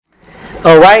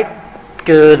All right.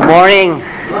 Good morning.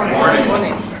 Good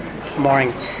morning.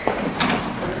 Morning.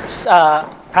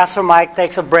 Pastor Mike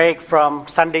takes a break from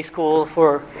Sunday school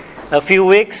for a few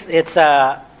weeks. It is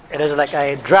like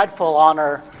a dreadful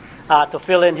honor to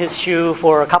fill in his shoe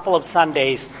for a couple of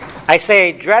Sundays. I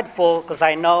say dreadful because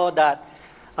I know that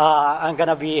I'm going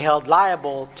to be held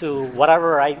liable to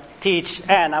whatever I teach,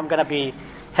 and I'm going to be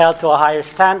held to a higher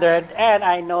standard. And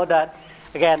I know that,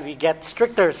 again, we get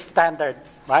stricter standard,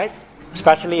 right?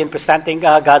 Especially in presenting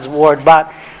God's Word.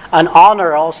 But an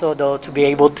honor also, though, to be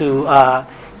able to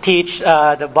teach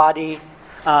the body,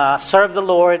 serve the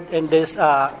Lord in this,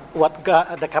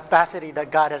 the capacity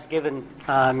that God has given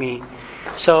me.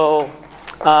 So,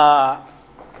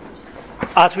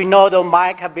 as we know, though,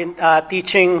 Mike have been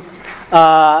teaching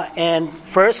in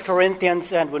 1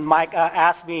 Corinthians, and when Mike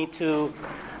asked me to,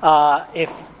 if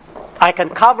I can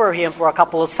cover him for a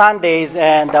couple of Sundays,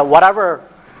 and whatever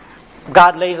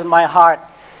God lays in my heart.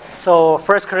 So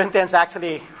 1 Corinthians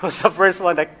actually was the first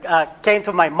one that came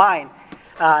to my mind.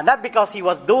 Not because he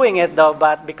was doing it, though,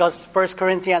 but because 1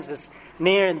 Corinthians is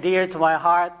near and dear to my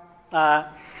heart.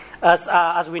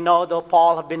 As we know, though,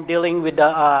 Paul have been dealing with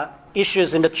the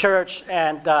issues in the church.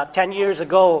 And 10 years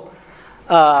ago,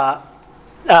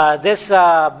 this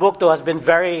book, though, has been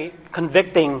very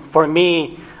convicting for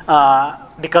me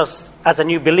because as a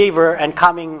new believer and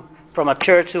coming from a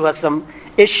church who has some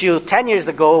issue 10 years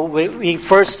ago, we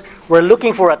first were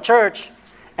looking for a church,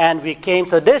 and we came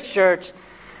to this church.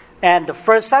 And the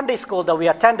first Sunday school that we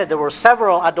attended, there were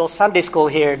several adult Sunday school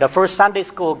here. The first Sunday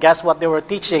school, guess what they were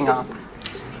teaching on?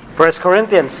 1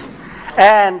 Corinthians.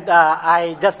 And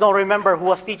I just don't remember who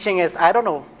was teaching it. I don't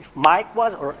know if Mike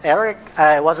was or Eric.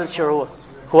 I wasn't sure who was.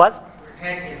 Who was?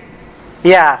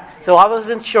 Yeah, so I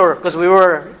wasn't sure because we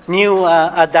were new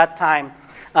at that time.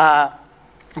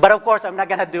 But of course, I'm not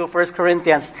going to do 1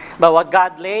 Corinthians. But what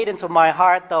God laid into my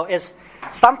heart, though, is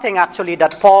something actually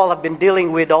that Paul have been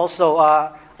dealing with also,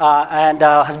 and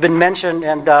has been mentioned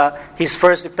in his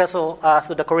first epistle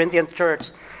to the Corinthian church.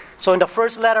 So in the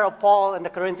first letter of Paul in the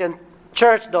Corinthian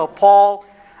church, though, Paul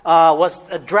was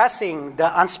addressing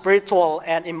the unspiritual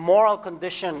and immoral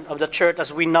condition of the church,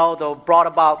 as we know, though, brought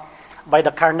about by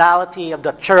the carnality of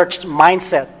the church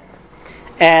mindset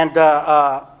and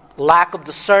lack of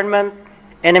discernment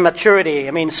and immaturity,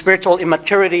 spiritual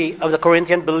immaturity of the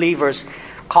Corinthian believers,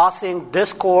 causing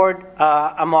discord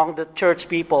among the church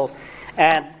people.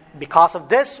 And because of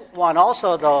this one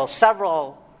also, though,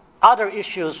 several other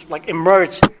issues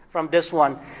emerged from this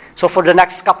one. So for the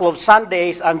next couple of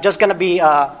Sundays, I'm just going to be,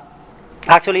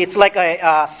 actually it's like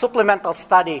a supplemental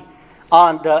study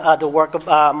on the work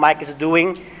of Mike is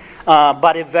doing.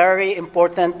 But a very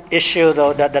important issue,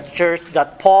 though, that the church,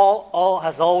 that Paul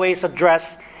has always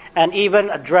addressed, and even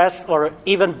addressed or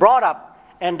even brought up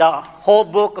in the whole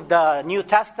book of the New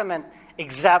Testament,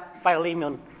 except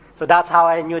Philemon. So that's how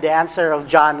I knew the answer of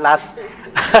John last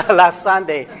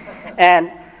Sunday.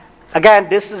 And again,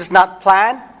 this is not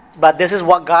planned, but this is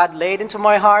what God laid into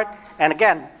my heart. And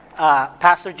again,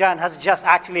 Pastor John has just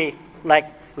actually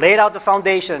laid out the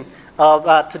foundation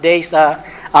of today's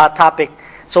topic.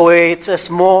 So it's a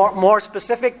more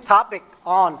specific topic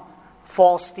on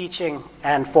false teaching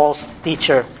and false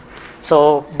teacher.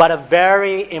 So, but a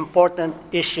very important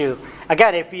issue.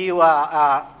 Again, if you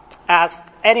ask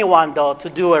anyone, though, to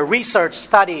do a research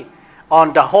study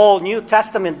on the whole New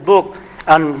Testament book,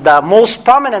 and the most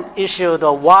prominent issue,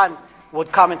 the one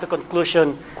would come into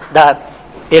conclusion that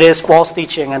it is false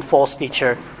teaching and false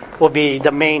teacher will be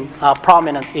the main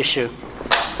prominent issue.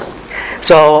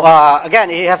 So,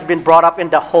 again, it has been brought up in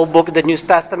the whole book of the New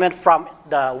Testament from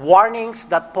the warnings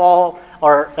that Paul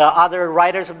or other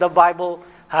writers of the Bible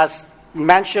has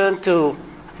mentioned to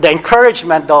the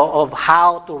encouragement, though, of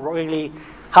how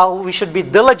we should be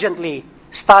diligently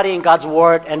studying God's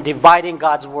Word and dividing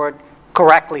God's Word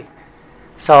correctly.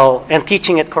 So, and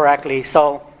teaching it correctly.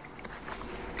 So,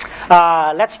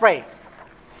 let's pray.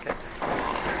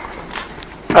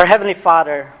 Our Heavenly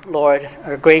Father, Lord,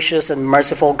 our gracious and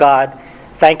merciful God,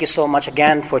 thank you so much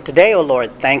again for today, O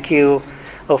Lord. Thank you,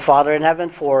 O Father in heaven,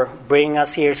 for bringing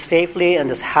us here safely in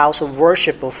this house of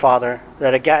worship, O Father,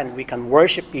 that again we can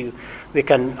worship you, we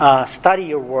can study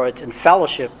your words and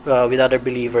fellowship with other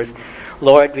believers.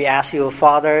 Lord, we ask you, O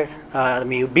Father,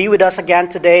 may you be with us again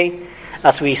today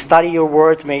as we study your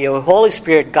words. May your Holy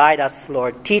Spirit guide us,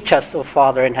 Lord. Teach us, O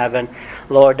Father in heaven,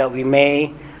 Lord, that we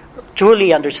may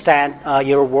truly understand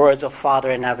your words, O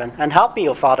Father in heaven. And help me,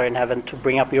 O Father in heaven, to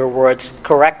bring up your words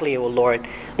correctly, O Lord,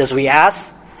 as we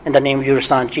ask in the name of your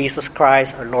Son, Jesus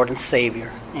Christ, our Lord and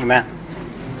Savior. Amen.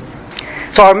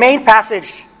 So our main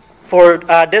passage for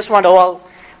this one,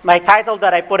 my title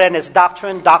that I put in is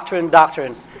Doctrine, Doctrine,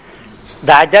 Doctrine.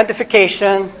 The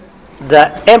identification,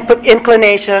 the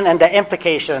inclination, and the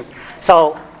implication.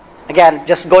 So, again,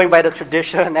 just going by the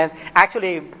tradition and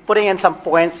actually putting in some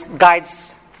points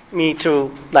guides me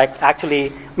to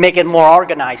actually make it more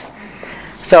organized.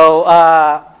 So,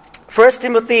 1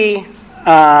 Timothy,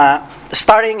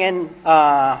 starting in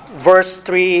verse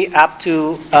 3 up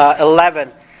to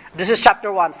 11. This is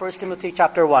chapter 1, 1 Timothy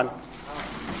chapter 1.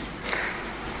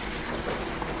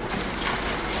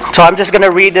 So I'm just going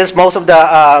to read this. Most of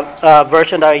the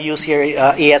version that I use here,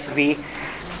 ESV.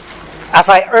 As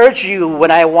I urge you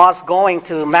when I was going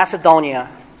to Macedonia,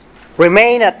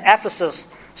 remain at Ephesus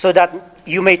so that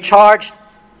you may charge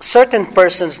certain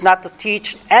persons not to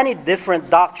teach any different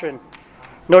doctrine,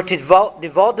 nor to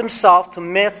devote themselves to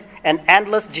myth and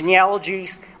endless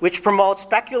genealogies which promote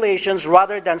speculations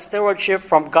rather than stewardship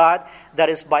from God that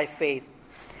is by faith.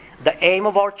 The aim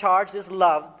of our charge is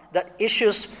love that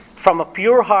issues from a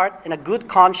pure heart and a good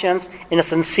conscience in a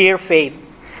sincere faith.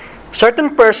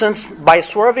 Certain persons, by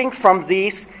swerving from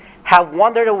these, have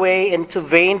wandered away into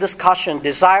vain discussion,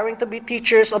 desiring to be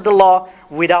teachers of the law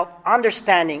without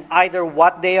understanding either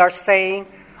what they are saying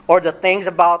or the things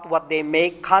about what they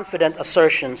make confident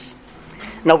assertions.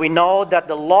 Now we know that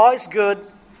the law is good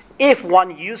if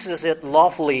one uses it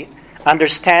lawfully.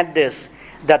 Understand this,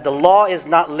 that the law is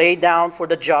not laid down for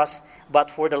the just, but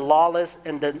for the lawless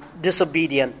and the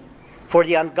disobedient, for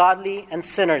the ungodly and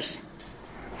sinners,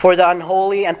 for the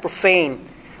unholy and profane,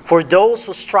 for those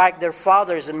who strike their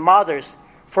fathers and mothers,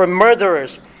 for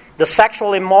murderers, the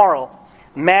sexually immoral,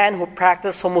 men who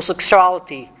practice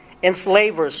homosexuality,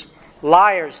 enslavers,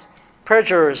 liars,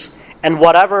 perjurers, and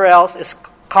whatever else is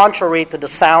contrary to the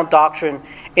sound doctrine,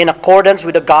 in accordance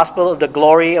with the gospel of the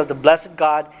glory of the blessed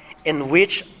God, in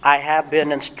which I have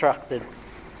been instructed.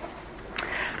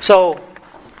 So,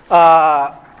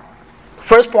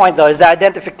 first point though is the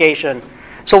identification.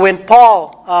 So when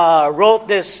Paul wrote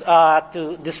this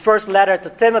first letter to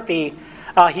Timothy,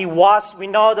 we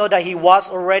know though that he was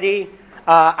already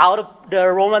out of the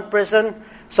Roman prison.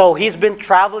 So he's been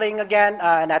traveling again,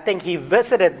 and I think he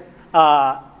visited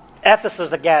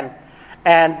Ephesus again.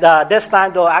 And this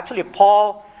time though, actually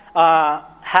Paul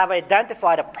have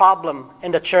identified a problem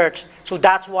in the church. So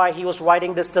that's why he was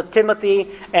writing this to Timothy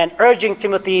and urging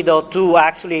Timothy though to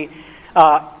actually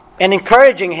and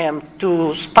encouraging him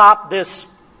to stop this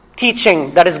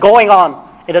teaching that is going on.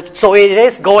 So it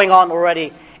is going on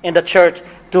already in the church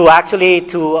to actually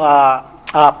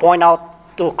point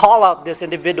out, to call out these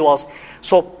individuals.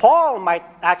 So Paul might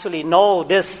actually know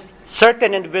this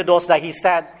certain individuals that he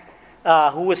said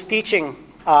who was teaching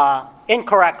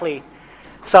incorrectly.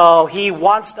 So he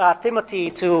wants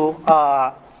Timothy to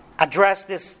address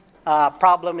this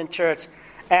problem in church.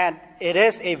 And it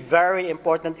is a very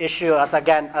important issue, as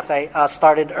I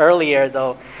started earlier,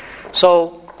 though.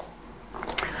 So,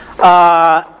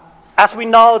 as we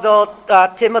know, though,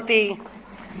 Timothy,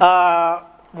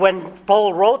 when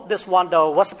Paul wrote this one,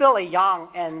 though, was still a young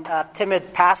and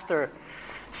timid pastor.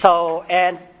 So,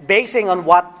 and basing on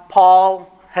what Paul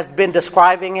has been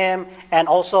describing him, and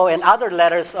also in other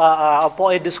letters, Paul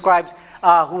it describes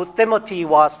who Timothy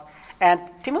was. And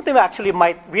Timothy actually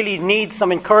might really need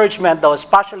some encouragement, though,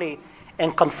 especially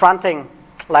in confronting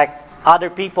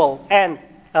other people and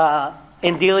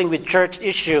in dealing with church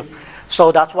issue.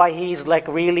 So that's why he's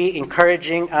really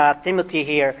encouraging Timothy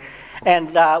here.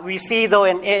 And we see, though,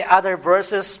 in other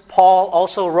verses, Paul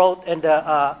also wrote in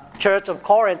the church of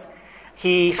Corinth.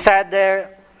 He said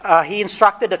there, he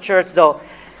instructed the church, though,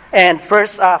 and 1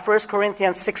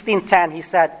 Corinthians 16:10, he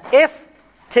said, if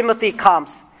Timothy comes,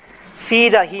 see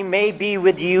that he may be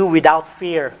with you without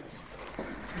fear.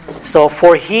 So,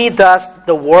 for he does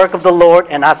the work of the Lord,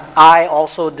 and as I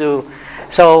also do.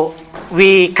 So,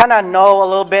 we kind of know a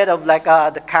little bit of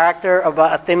the character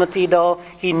of Timothy, though.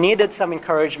 He needed some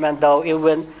encouragement, though.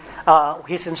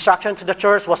 His instruction to the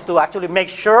church was to actually make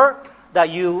sure that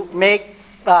you make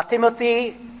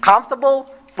Timothy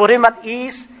comfortable, put him at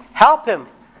ease, help him.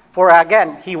 For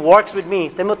again, he works with me.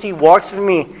 Timothy works with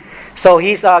me. So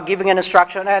he's giving an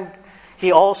instruction, and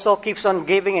he also keeps on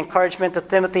giving encouragement to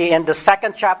Timothy. In the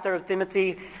second chapter of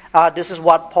Timothy, this is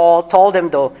what Paul told him,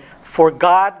 though. For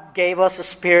God gave us a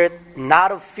spirit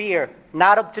not of fear,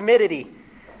 not of timidity,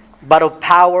 but of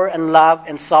power and love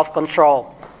and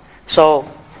self-control. So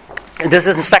this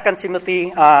is in 2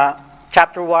 Timothy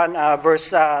chapter 1, verse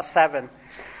 7.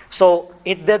 So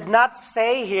it did not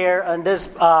say here in this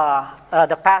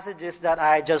the passages that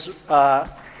I just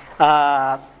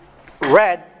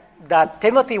read that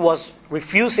Timothy was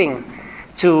refusing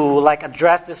to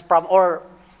address this problem, or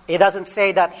it doesn't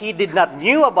say that he did not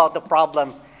knew about the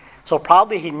problem. So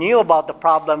probably he knew about the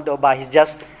problem, though, but he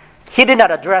did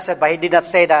not address it, but he did not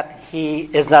say that he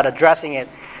is not addressing it.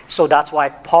 So that's why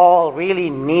Paul really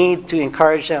need to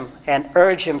encourage him and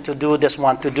urge him to do this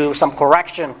one, to do some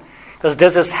correction, because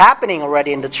this is happening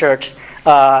already in the church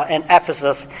in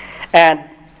Ephesus. And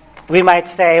we might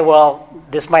say, well,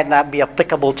 this might not be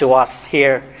applicable to us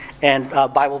here in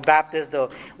Bible Baptist,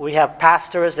 though we have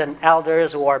pastors and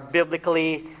elders who are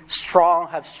biblically strong,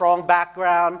 have strong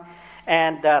background,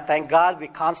 and thank God we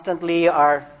constantly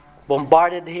are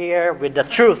bombarded here with the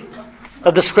truth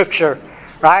of the Scripture,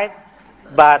 right?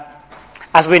 But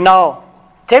as we know,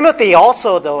 Timothy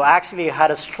also, though, actually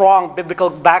had a strong biblical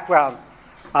background,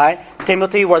 right?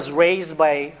 Timothy was raised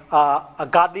by a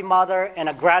godly mother and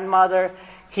a grandmother.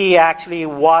 He actually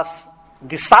was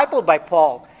discipled by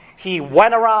Paul. He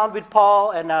went around with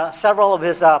Paul and several of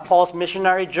his Paul's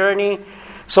missionary journey.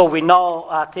 So we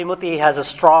know Timothy has a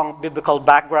strong biblical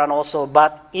background also.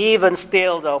 But even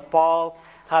still, though, Paul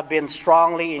have been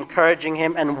strongly encouraging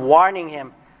him and warning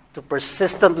him to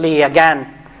persistently,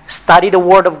 again, study the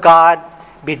Word of God,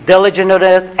 be diligent in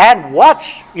it, and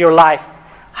watch your life,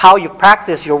 how you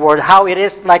practice your Word, how it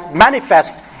is like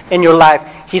manifest in your life.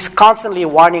 He's constantly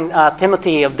warning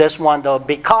Timothy of this one, though,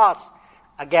 because,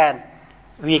 again,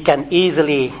 we can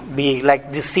easily be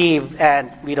like deceived and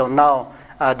we don't know.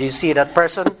 Do you see that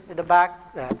person in the back?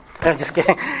 I'm just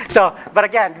kidding. So, but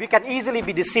again, we can easily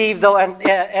be deceived, though,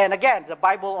 and again, the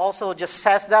Bible also just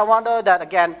says that one, though, that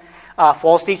again,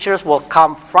 false teachers will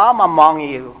come from among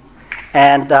you.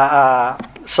 And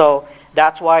so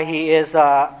that's why he is,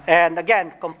 and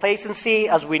again, complacency,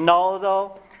 as we know,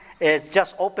 though, it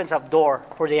just opens up door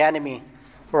for the enemy,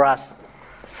 for us.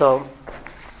 So,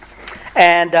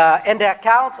 and in the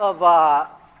account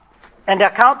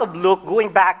of Luke,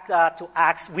 going back to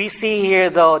Acts, we see here,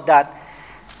 though, that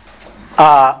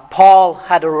Paul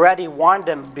had already warned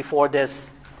them before this.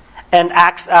 In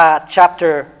Acts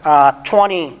chapter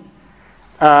 20,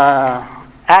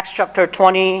 Acts chapter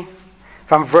 20,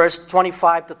 from verse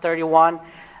 25 to 31,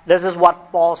 this is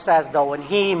what Paul says, though, when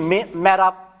he met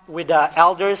up with the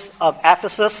elders of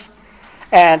Ephesus,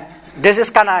 and this is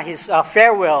kind of his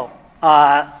farewell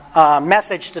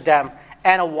message to them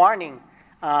and a warning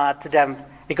to them,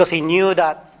 because he knew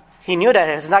that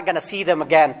he's not going to see them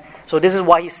again. So this is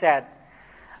what he said.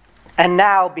 And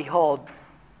now, behold,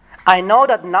 I know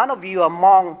that none of you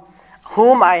among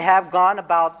whom I have gone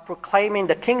about proclaiming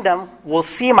the kingdom will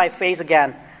see my face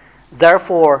again.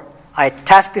 Therefore, I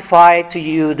testify to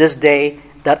you this day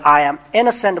that I am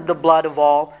innocent of the blood of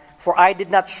all, for I did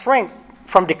not shrink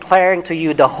from declaring to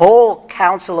you the whole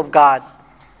counsel of God.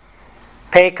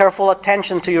 Pay careful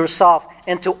attention to yourself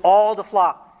and to all the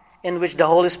flock in which the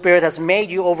Holy Spirit has made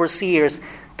you overseers,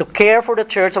 to care for the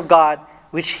church of God,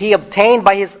 which He obtained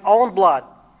by His own blood.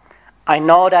 I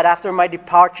know that after my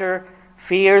departure,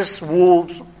 fierce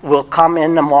wolves will come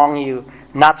in among you,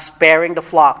 not sparing the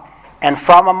flock. And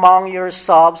from among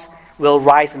yourselves will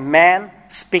rise men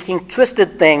speaking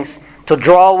twisted things to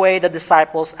draw away the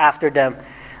disciples after them.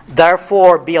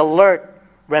 Therefore, be alert,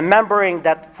 remembering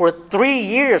that for 3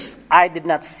 years I did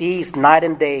not cease night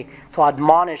and day to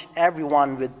admonish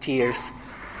everyone with tears.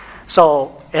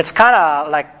 So it's kind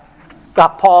of like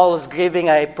Paul is giving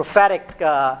a prophetic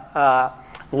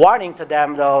warning to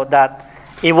them, though, that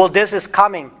this is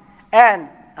coming. And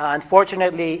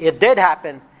unfortunately, it did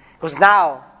happen. Because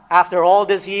now, after all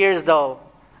these years, though,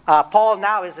 Paul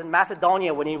now is in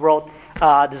Macedonia when he wrote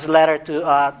this letter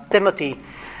to Timothy.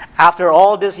 After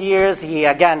all these years, he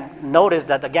again noticed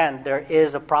that again there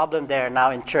is a problem there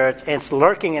now in church. And it's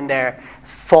lurking in there.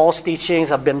 False teachings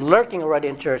have been lurking already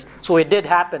in church. So it did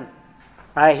happen.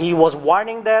 He was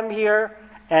warning them here,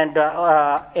 and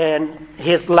in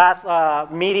his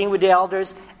last meeting with the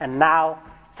elders, and now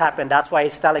it's happened. That's why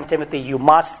he's telling Timothy, you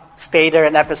must stay there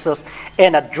in Ephesus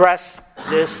and address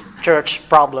this church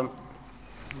problem.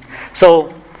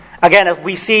 So, again, as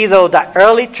we see, though, the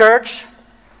early church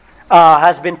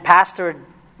has been pastored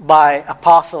by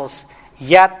apostles,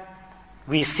 yet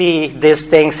we see these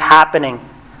things happening,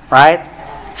 right?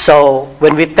 So,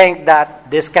 when we think that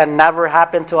this can never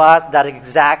happen to us, that's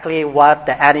exactly what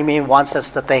the enemy wants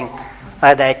us to think.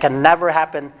 Right? That it can never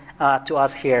happen to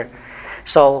us here.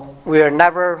 So, we will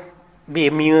never be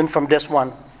immune from this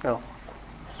one. No.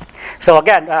 So,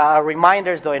 again,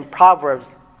 reminders, though, in Proverbs,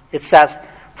 it says,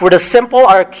 for the simple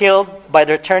are killed by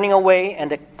their turning away,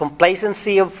 and the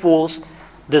complacency of fools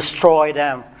destroy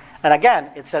them. And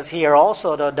again, it says here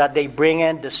also, though, that they bring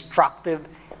in destructive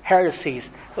heresies.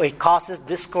 So it causes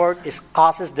discord, it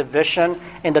causes division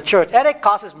in the church. And it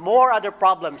causes more other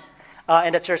problems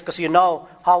in the church, because you know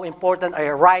how important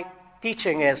a right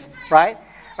teaching is, right?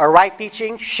 A right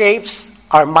teaching shapes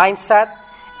our mindset.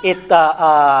 It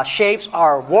shapes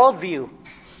our worldview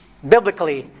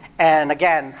biblically. And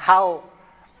again, how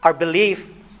our belief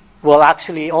will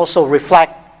actually also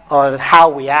reflect on how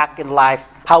we act in life,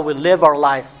 how we live our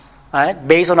life, right?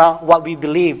 Based on what we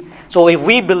believe. So if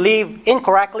we believe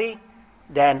incorrectly,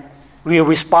 then we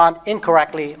respond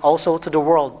incorrectly also to the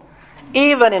world.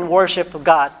 Even in worship of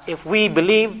God, if we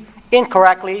believe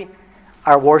incorrectly,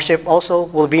 our worship also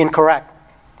will be incorrect,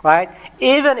 right?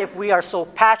 Even if we are so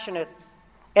passionate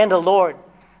in the Lord,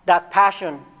 that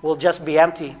passion will just be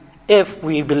empty if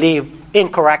we believe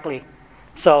incorrectly.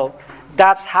 So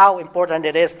that's how important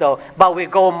it is, though. But we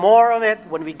go more on it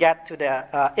when we get to the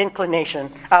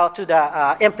to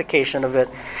the implication of it.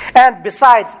 And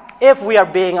besides, if we are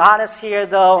being honest here,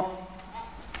 though,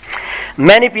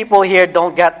 many people here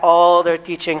don't get all their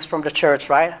teachings from the church,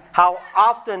 right? How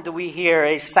often do we hear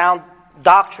a sound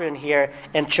doctrine here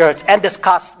in church and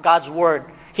discuss God's Word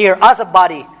here as a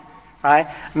body, right?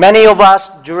 Many of us,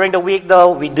 during the week,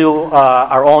 though, we do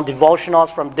our own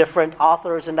devotionals from different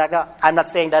authors and that. I'm not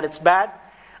saying that it's bad.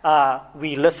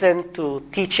 We listen to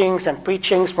teachings and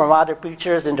preachings from other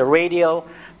preachers in the radio,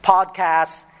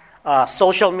 podcasts,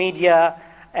 social media,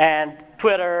 and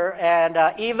Twitter, and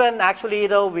even actually,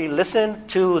 though, we listen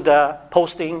to the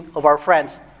posting of our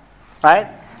friends, right?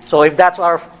 So if that's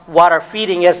what our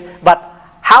feeding is, but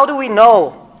how do we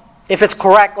know if it's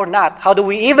correct or not? How do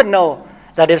we even know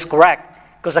that it's correct?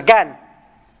 Because again,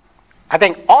 I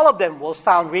think all of them will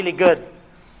sound really good.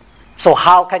 So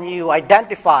how can you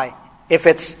identify if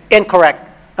it's incorrect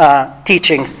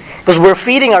teachings? Because we're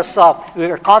feeding ourselves.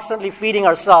 We're constantly feeding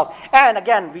ourselves. And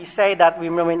again, we say that we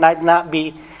might not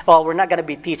be, we're not going to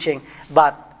be teaching.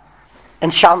 But in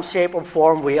some shape or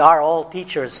form, we are all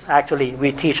teachers, actually.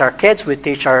 We teach our kids. We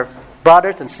teach our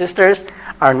brothers and sisters,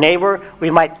 our neighbor.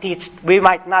 We might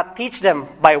not teach them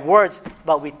by words,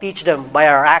 but we teach them by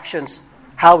our actions.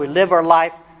 How we live our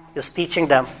life is teaching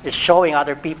them. It's showing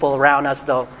other people around us,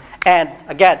 though. And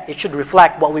again, it should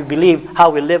reflect what we believe,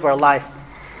 how we live our life.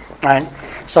 Right?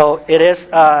 So it is.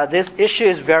 This issue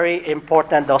is very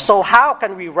important, though. So how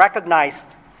can we recognize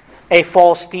a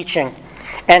false teaching?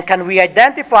 And can we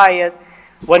identify it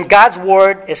when God's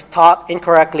Word is taught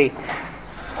incorrectly?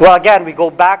 Well, again, we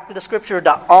go back to the Scripture.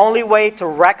 The only way to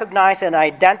recognize and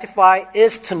identify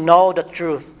is to know the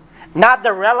truth. Not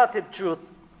the relative truth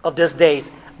of these days,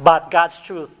 but God's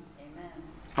truth. Amen.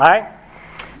 All right?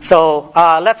 So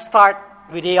let's start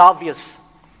with the obvious.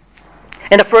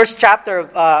 In the first chapter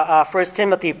of 1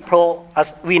 Timothy, Paul,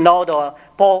 as we know,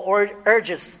 Paul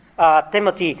urges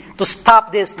Timothy to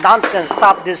stop this nonsense,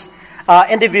 stop these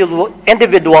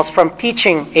individuals from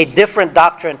teaching a different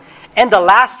doctrine. In the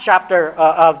last chapter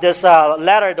of this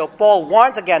letter, though, Paul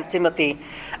warns again Timothy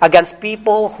against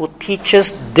people who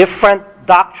teaches different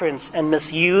doctrines and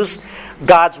misuse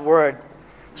God's Word.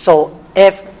 So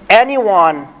if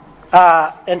anyone,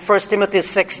 in 1 Timothy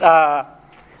 6,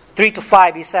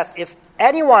 3-5, he says, if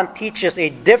anyone teaches a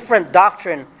different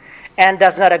doctrine and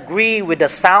does not agree with the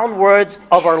sound words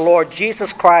of our Lord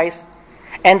Jesus Christ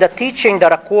and the teaching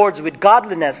that accords with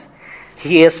godliness,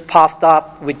 he is puffed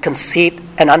up with conceit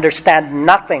and understands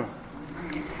nothing.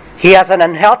 He has an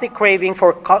unhealthy craving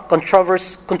for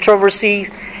controversy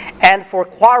and for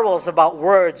quarrels about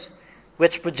words,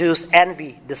 which produce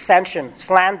envy, dissension,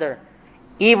 slander,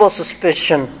 evil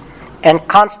suspicion, and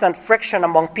constant friction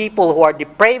among people who are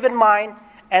depraved in mind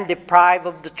and deprived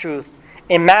of the truth,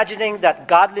 imagining that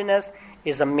godliness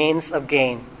is a means of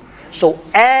gain. So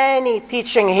any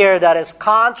teaching here that is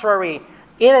contrary,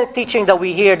 any teaching that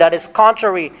we hear that is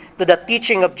contrary to the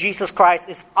teaching of Jesus Christ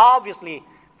is obviously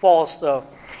false, though.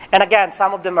 And again,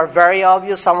 some of them are very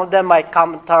obvious. Some of them might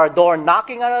come to our door,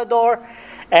 knocking on our door,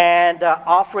 and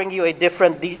offering you a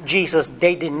different Jesus.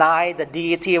 They deny the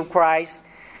deity of Christ.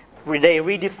 They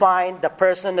redefine the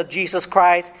person of Jesus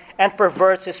Christ and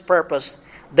pervert His purpose.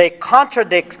 They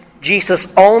contradict Jesus'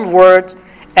 own word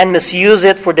and misuse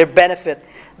it for their benefit.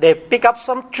 They pick up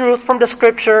some truth from the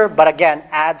Scripture, but again,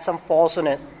 add some false in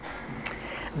it.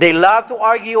 They love to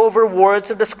argue over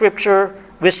words of the Scripture,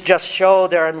 which just show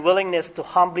their unwillingness to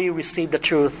humbly receive the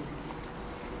truth.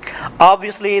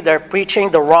 Obviously, they're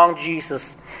preaching the wrong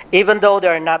Jesus, even though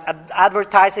they're not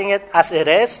advertising it as it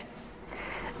is.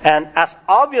 And as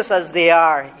obvious as they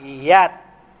are, yet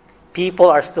people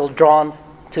are still drawn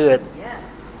to it. Yeah.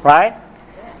 Right?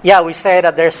 Yeah, we say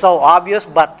that they're so obvious,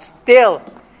 but still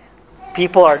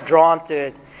people are drawn to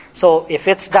it. So if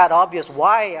it's that obvious,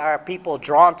 why are people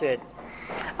drawn to it?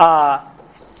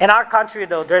 In our country,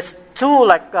 though, there's two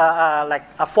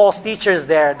false teachers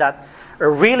there that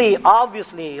are really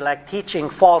obviously teaching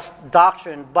false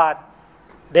doctrine, but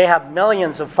they have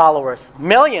millions of followers.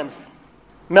 Millions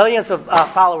of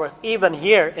followers, even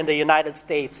here in the United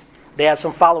States. They have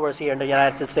some followers here in the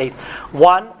United States.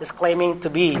 One is claiming to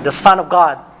be the Son of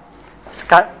God,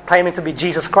 claiming to be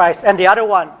Jesus Christ. And the other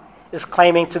one is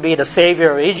claiming to be the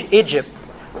Savior of Egypt,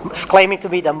 is claiming to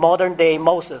be the modern-day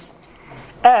Moses.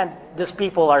 And these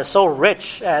people are so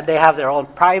rich. They have their own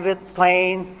private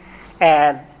plane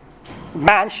and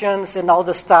mansions and all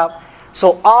this stuff.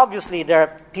 So obviously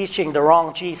they're teaching the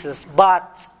wrong Jesus.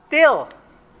 But still,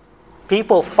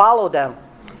 people follow them.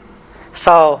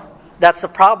 So that's the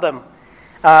problem.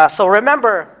 So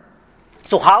remember,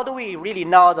 so how do we really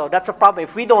know, though? That's a problem.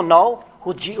 If we don't know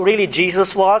who really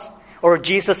Jesus was or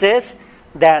Jesus is,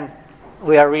 then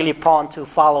we are really prone to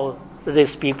follow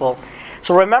these people.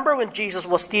 So remember when Jesus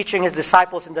was teaching his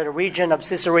disciples in the region of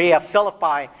Caesarea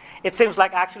Philippi, it seems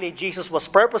like actually Jesus was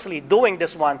purposely doing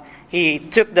this one. He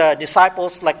took the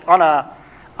disciples like on a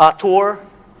tour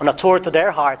to their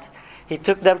hearts. He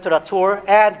took them to the tour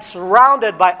and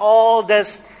surrounded by all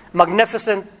these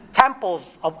magnificent temples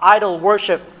of idol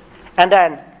worship. And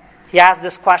then he asked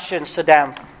these questions to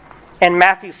them. In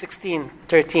Matthew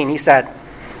 16:13, he said,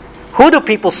 "Who do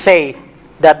people say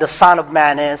that the Son of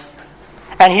Man is?"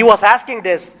 And he was asking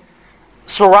this,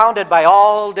 surrounded by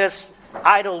all this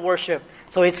idol worship.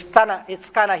 So he's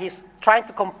trying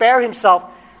to compare himself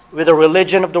with the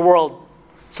religion of the world.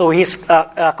 So he's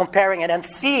comparing it and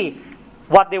see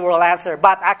what they will answer.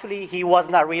 But actually, he was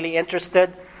not really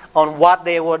interested on what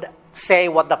they would say,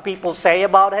 what the people say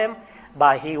about him.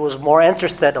 But he was more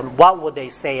interested on what would they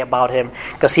say about him.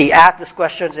 Because he asked these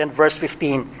questions in verse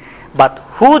 15. "But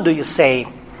who do you say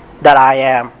that I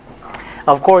am?"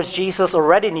 Of course, Jesus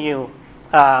already knew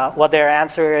what their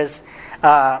answer is.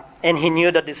 And he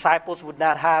knew the disciples would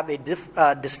not have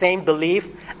the same belief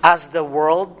as the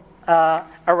world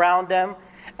around them.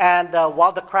 And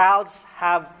while the crowds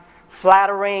have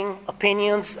flattering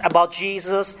opinions about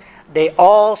Jesus, they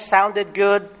all sounded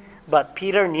good, but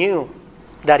Peter knew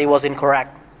that he was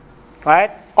incorrect.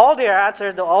 Right? All their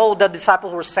answers, all the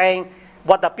disciples were saying,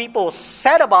 what the people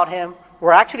said about him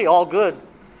were actually all good.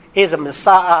 He's a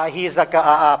Messiah, he's like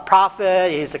a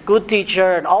prophet, he's a good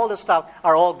teacher, and all this stuff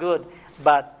are all good.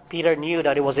 But Peter knew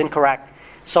that it was incorrect.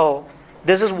 So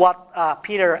this is what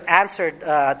Peter answered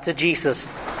to Jesus.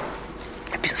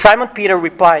 Simon Peter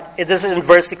replied, this is in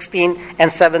verse 16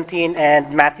 and 17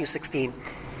 and Matthew 16.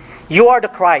 "You are the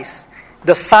Christ,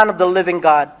 the Son of the living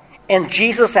God." And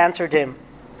Jesus answered him,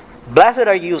 "Blessed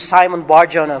are you, Simon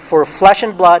Bar-Jonah, for flesh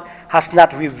and blood has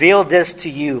not revealed this to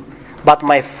you, but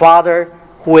my Father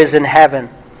who is in heaven."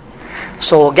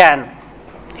 So again,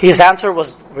 his answer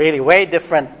was really way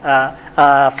different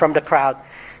from the crowd.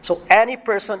 So any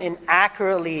person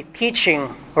inaccurately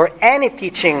teaching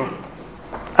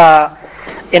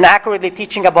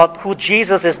about who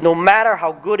Jesus is, no matter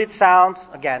how good it sounds,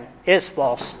 again, is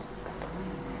false.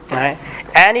 Right?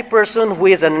 Any person who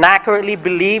is inaccurately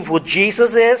believe who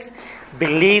Jesus is,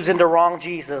 believes in the wrong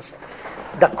Jesus.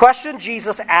 The question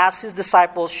Jesus asked his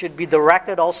disciples should be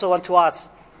directed also unto us.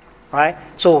 Right?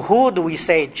 So who do we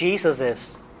say Jesus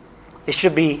is? It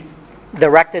should be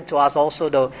directed to us also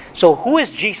though. So who is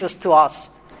Jesus to us?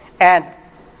 And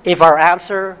if our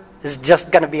answer is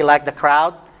just going to be like the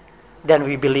crowd, then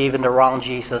we believe in the wrong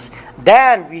Jesus.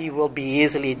 Then we will be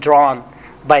easily drawn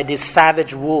by these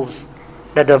savage wolves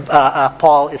that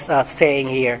Paul is saying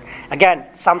here. Again,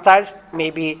 sometimes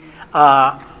maybe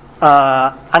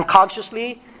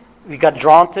unconsciously we got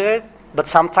drawn to it, but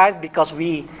sometimes because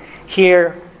we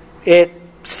hear it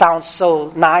sounds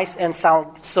so nice and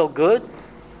sounds so good,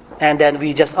 and then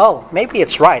we just, maybe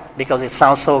it's right because it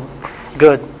sounds so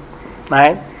good,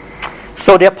 right?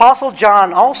 So the Apostle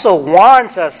John also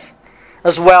warns us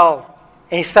as well.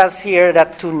 He says here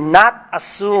that to not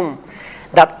assume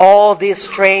that all these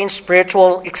strange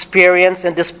spiritual experience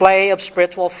and display of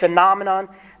spiritual phenomenon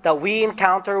that we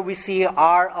encounter, we see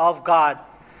are of God.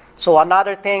 So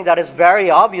another thing that is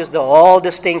very obvious, though, all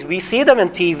these things, we see them in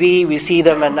TV, we see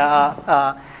them in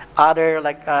other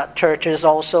churches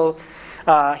also.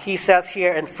 He says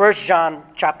here in 1 John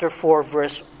chapter 4,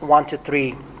 verse 1 to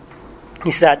 3,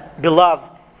 he said, "Beloved,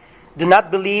 do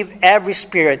not believe every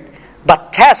spirit,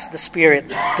 but test the spirit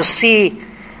to see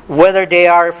whether they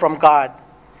are from God.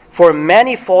 For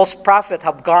many false prophets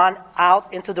have gone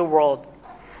out into the world.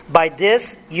 By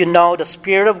this you know the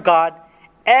Spirit of God.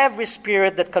 Every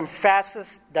spirit that confesses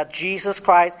that Jesus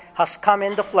Christ has come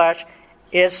in the flesh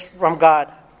is from God.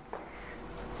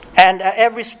 And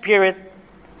every spirit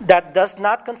that does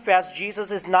not confess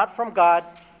Jesus is not from God.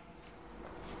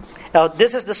 Now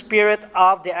this is the spirit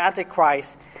of the Antichrist,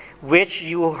 which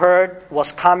you heard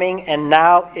was coming and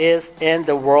now is in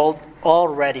the world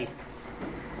already.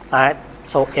 All right?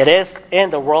 So it is in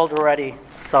the world already.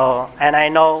 So, and I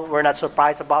know we're not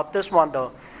surprised about this one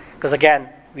though, because again,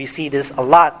 we see this a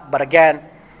lot. But again,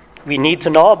 we need to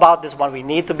know about this one. We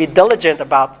need to be diligent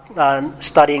about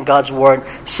studying God's Word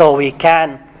so we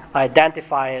can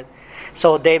identify it.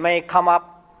 So they may come up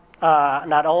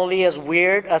not only as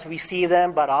weird as we see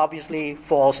them, but obviously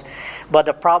false. But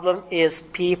the problem is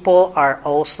people are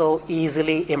also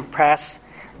easily impressed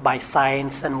by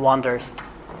signs and wonders.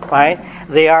 Right?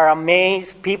 They are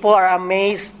amazed. People are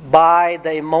amazed by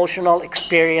the emotional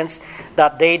experience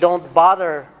that they don't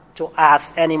bother to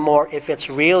ask anymore if it's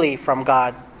really from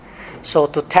God. So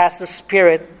to test the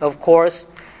Spirit, of course,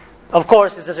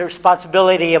 it's the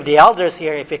responsibility of the elders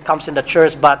here if it comes in the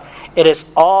church, but it is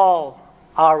all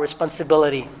our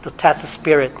responsibility to test the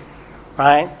Spirit.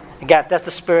 Right? Again, test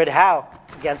the Spirit how?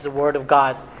 Against the Word of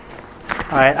God.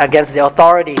 Right? Against the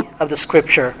authority of the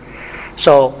Scripture.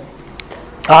 So,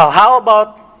 how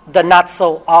about the not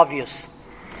so obvious?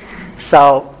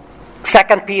 So,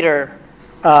 2 Peter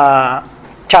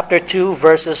chapter 2,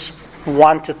 verses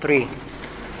 1 to 3.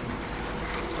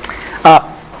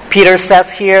 Peter says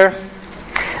here,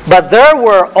 "But there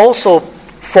were also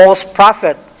false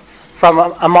prophets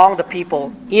from among the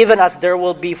people, even as there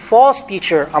will be false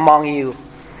teachers among you,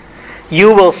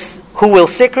 who will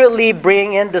secretly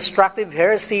bring in destructive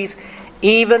heresies,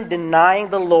 even denying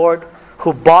the Lord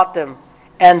who bought them,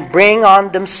 and bring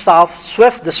on themselves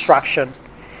swift destruction.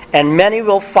 And many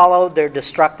will follow their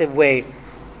destructive way."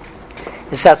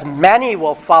 It says, many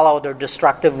will follow their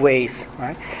destructive ways,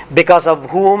 right? Because of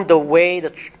whom the way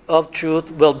of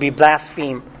truth will be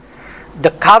blasphemed.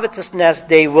 The covetousness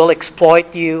they will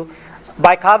exploit you.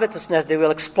 By covetousness they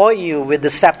will exploit you with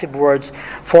deceptive words.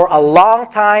 For a long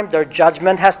time their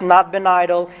judgment has not been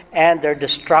idle, and their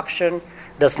destruction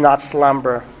does not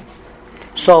slumber.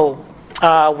 So,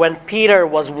 when Peter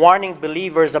was warning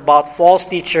believers about false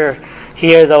teacher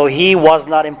here, though, he was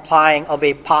not implying of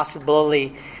a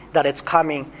possibility that it's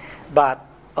coming, but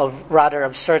rather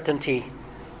of certainty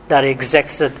that it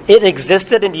existed. It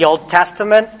existed in the Old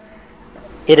Testament.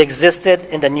 It existed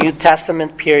in the New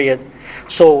Testament period.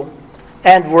 So,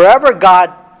 and wherever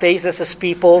God places His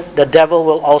people, the devil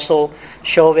will also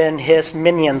show in his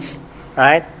minions.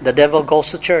 Right? The devil goes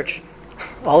to church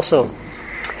also.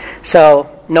 So,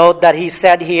 note that he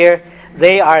said here,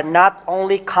 they are not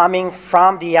only coming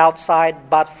from the outside,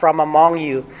 but from among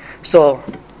you. So,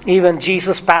 even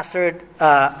Jesus pastored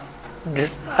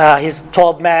his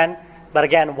 12 men, but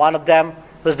again, one of them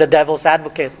was the devil's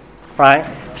advocate. Right?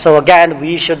 So again,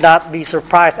 we should not be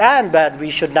surprised, but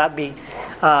we should not be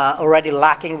already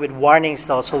lacking with warnings.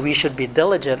 So we should be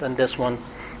diligent in this one,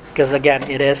 because again,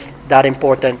 it is that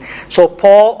important. So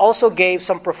Paul also gave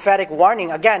some prophetic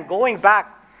warning. Again, going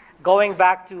back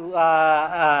to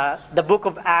the book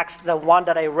of Acts, the one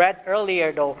that I read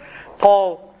earlier, though,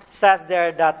 Paul says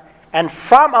there that, "And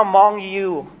from among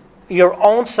you, your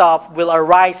own self will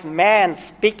arise man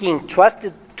speaking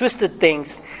twisted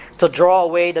things to draw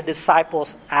away the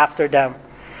disciples after them."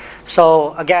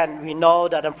 So again, we know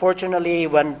that unfortunately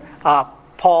when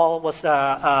Paul was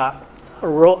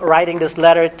writing this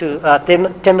letter to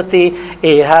Timothy,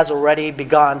 it has already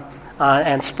begun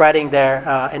and spreading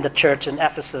there in the church in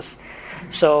Ephesus.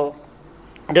 So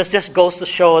this just goes to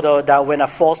show, though, that when a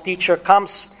false teacher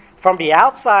comes from the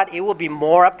outside, it will be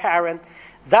more apparent.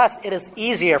 Thus, it is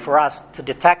easier for us to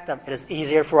detect them. It is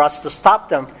easier for us to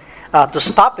stop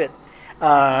it,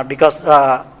 because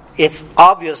it's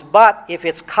obvious. But if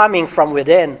it's coming from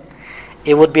within,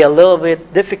 it would be a little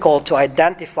bit difficult to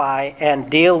identify and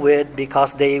deal with,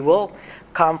 because they will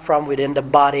come from within the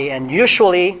body, and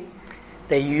usually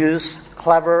they use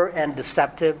clever and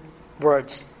deceptive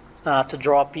words to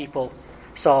draw people.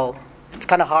 So it's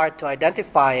kind of hard to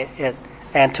identify it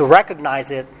and to recognize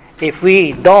it if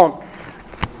we're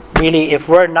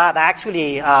not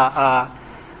actually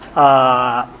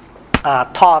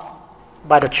taught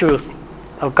by the truth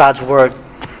of God's Word.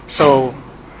 So,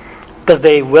 because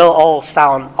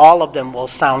all of them will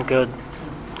sound good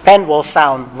and will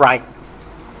sound right.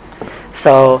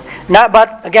 So, not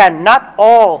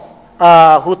all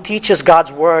who teaches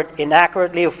God's Word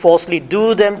inaccurately or falsely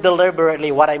do them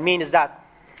deliberately. What I mean is that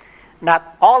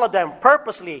not all of them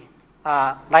purposely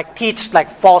teach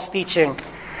false teaching.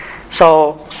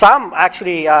 So some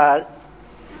actually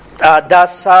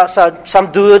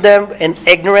some do them in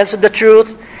ignorance of the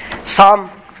truth.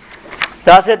 Some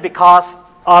does it because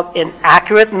of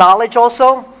inaccurate knowledge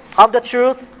also of the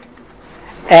truth,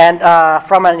 and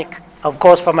from an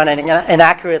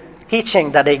inaccurate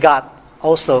teaching that they got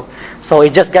also. So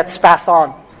it just gets passed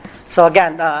on. So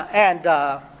again,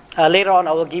 later on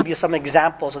I will give you some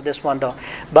examples of this one though.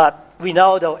 But we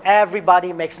know though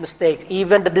everybody makes mistakes.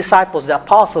 Even the disciples, the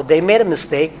apostles, they made a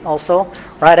mistake also,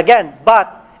 right? Again,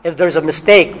 but if there's a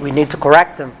mistake, we need to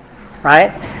correct them,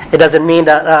 right? It doesn't mean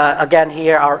that again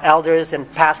here our elders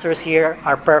and pastors here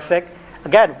are perfect.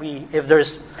 Again, if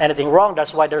there's anything wrong,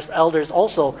 that's why there's elders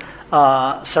also,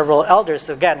 several elders.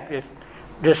 Again, if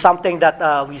there's something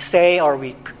that we say or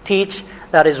we teach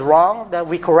that is wrong, that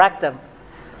we correct them,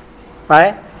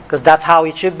 right? Because that's how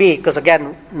it should be. Because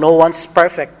again, no one's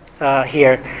perfect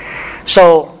here.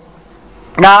 So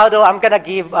now, though, I'm gonna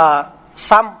give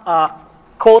some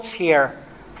quotes here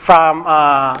from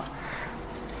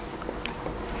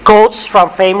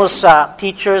famous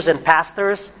teachers and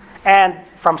pastors, and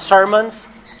from sermons,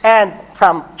 and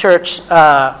from church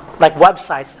like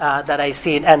websites that I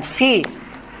see, and see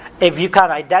if you can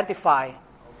identify.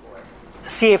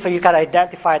 See if you can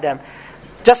identify them.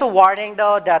 Just a warning,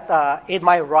 though, that it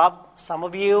might rub some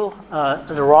of you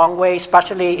the wrong way,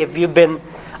 especially if you've been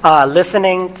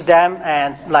listening to them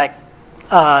and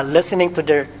listening to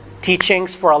their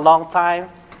teachings for a long time.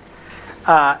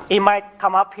 It might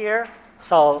come up here,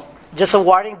 so just a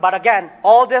warning. But again,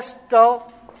 all this,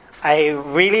 though, I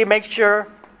really make sure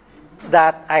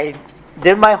that I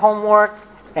did my homework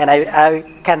and I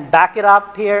can back it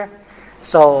up here.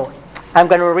 So I'm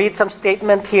going to read some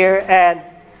statement here, and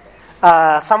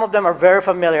some of them are very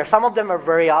familiar. Some of them are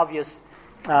very obvious.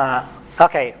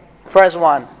 Okay, first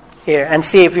one here, and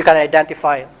see if you can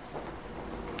identify it.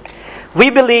 We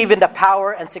believe in the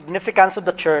power and significance of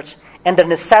the church and the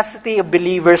necessity of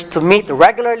believers to meet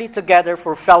regularly together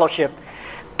for fellowship,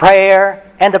 prayer,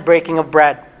 and the breaking of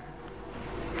bread.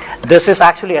 This is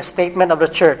actually a statement of the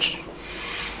church,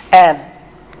 and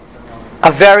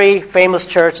a very famous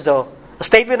church, though. A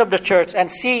statement of the church, and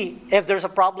see if there's a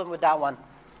problem with that one.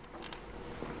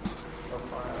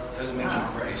 Doesn't mention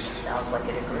Christ. Sounds like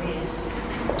it agrees.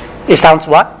 It sounds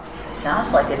what?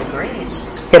 Sounds like it agrees.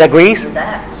 It agrees? With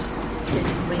Acts.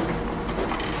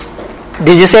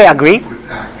 Did you say agree? With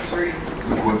Acts.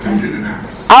 With what they did in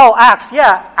Acts. Oh, Acts,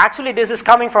 yeah. Actually, this is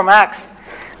coming from Acts.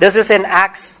 This is in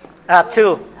Acts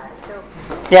 2.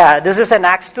 Yeah, this is in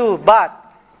Acts 2. But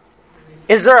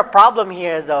is there a problem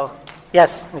here, though?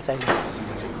 Yes, Ms. Amy.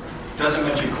 Doesn't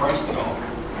mention Christ at all.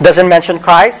 Doesn't mention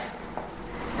Christ?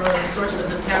 Well, the source of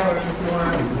the power is more,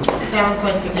 it sounds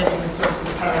like you're giving the source of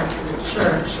the power to the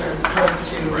church as opposed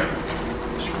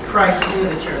to Christ through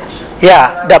the church.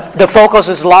 Yeah, the focus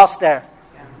is lost there.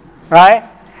 Right?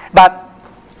 But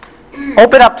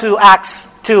open up to Acts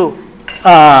 2.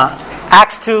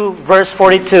 Acts 2, verse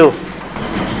 42. There was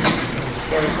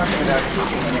something about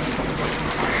teaching in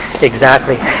it.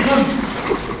 Exactly.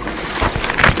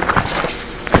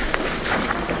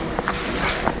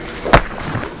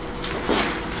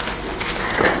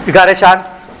 You got it, Sean?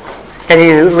 Can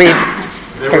you read?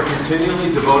 They were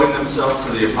continually devoting themselves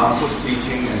to the apostles'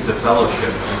 teaching and to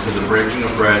fellowship and to the breaking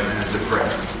of bread and to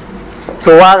prayer.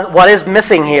 So what is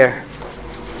missing here?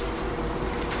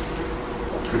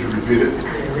 Could you repeat it?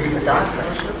 The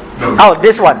doctrine. No. Oh,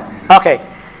 this one. Okay.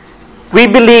 We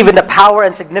believe in the power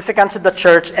and significance of the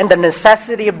church and the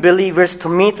necessity of believers to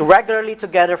meet regularly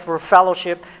together for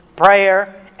fellowship,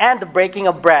 prayer, and the breaking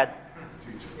of bread.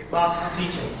 Apostles'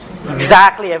 teaching.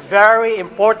 Exactly, a very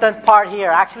important part here.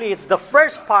 Actually, it's the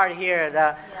first part here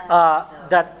that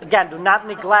again, do not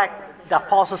neglect the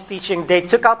apostles' teaching. They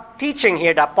took out teaching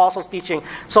here, the apostles' teaching.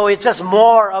 So it's just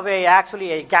more of a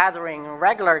gathering, a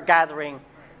regular gathering,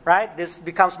 right? This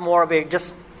becomes more of a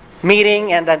just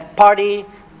meeting and then party,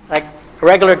 like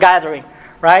regular gathering,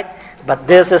 right? But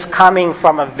this is coming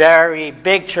from a very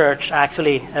big church,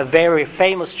 actually, a very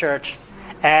famous church,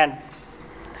 and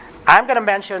I'm going to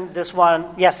mention this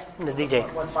one. Yes, Ms.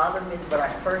 DJ. What bothered me,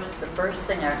 the first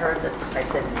thing I heard, that I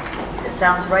said, it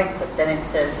sounds right, but then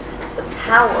it says the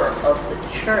power of the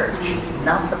church,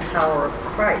 not the power of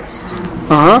Christ.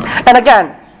 Mm-hmm. And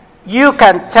again, you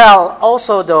can tell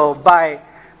also, though, by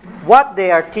what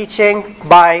they are teaching,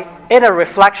 by inner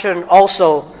reflection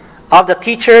also of the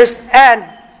teachers and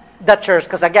the church.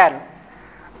 Because again,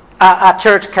 a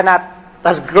church cannot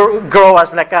grow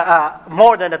as like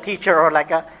more than a teacher or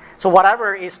like a. So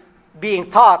whatever is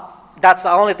being taught, that's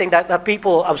the only thing that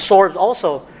people absorb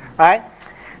also, right?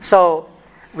 So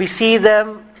we see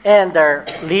them and their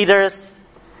leaders.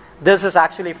 This is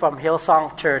actually from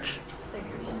Hillsong Church.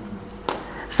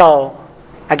 So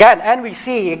again, and we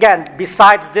see, again,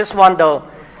 besides this one though,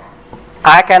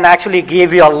 I can actually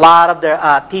give you a lot of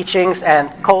their teachings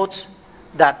and quotes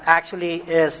that actually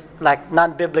is like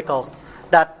non-biblical,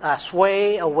 that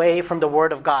sway away from the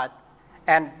Word of God.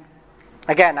 And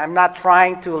again, I'm not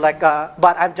trying to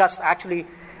but I'm just actually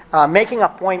making a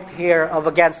point here of,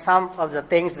 again, some of the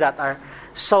things that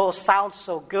sound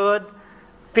so good,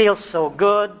 feels so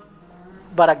good,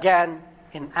 but again,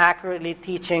 inaccurately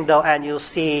teaching though, and you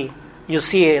see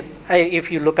it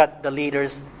if you look at the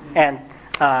leaders and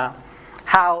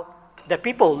how the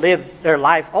people live their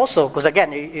life also, because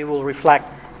again, it will reflect.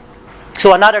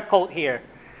 So another quote here.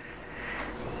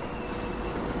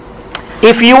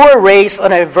 If you were raised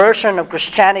on a version of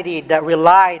Christianity that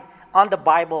relied on the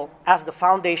Bible as the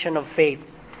foundation of faith,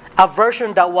 a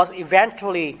version that was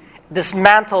eventually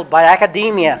dismantled by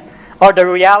academia or the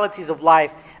realities of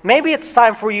life, maybe it's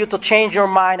time for you to change your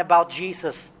mind about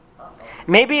Jesus.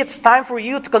 Maybe it's time for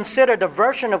you to consider the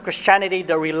version of Christianity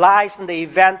that relies on the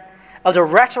event of the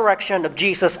resurrection of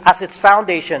Jesus as its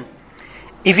foundation.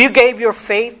 If you gave your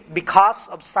faith because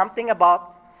of something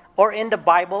about or in the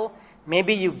Bible,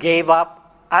 maybe you gave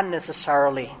up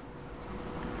unnecessarily.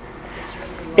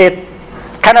 It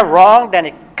kind of wrong, then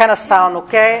it kind of sound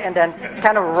okay, and then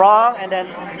kind of wrong, and then...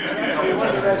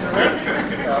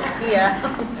 Yeah.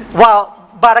 Well,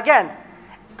 but again,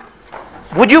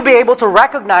 would you be able to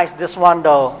recognize this one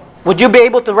though? Would you be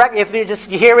able to if you're just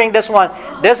hearing this one?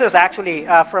 This is actually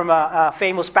from a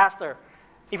famous pastor.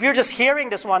 If you're just hearing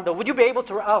this one though, would you be able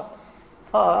to,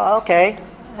 okay,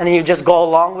 and you just go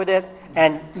along with it,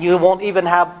 and you won't even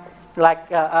have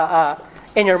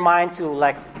in your mind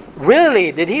to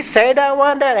really, did he say that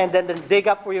one? And then dig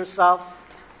up for yourself.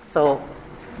 So,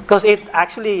 because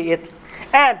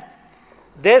and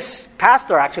this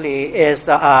pastor actually is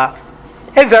a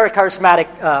very charismatic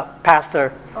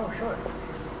pastor. Oh, sure.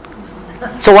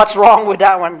 So what's wrong with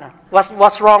that one?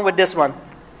 What's wrong with this one?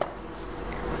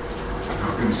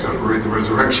 How can you separate the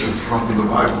resurrection from the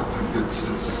Bible?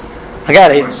 It's I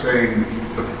got it. like saying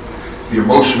the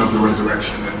emotion of the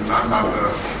resurrection, and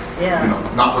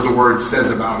not what the word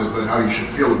says about it, but how you should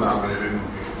feel about it. And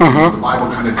the Bible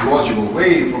kind of draws you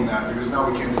away from that, because now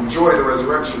we can't enjoy the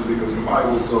resurrection because the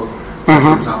Bible. So that's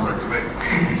what it sounds like to me.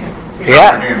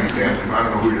 Yeah. Andy Stanley, but I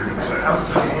don't know who you're going to say.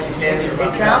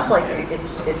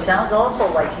 It sounds also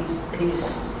like he's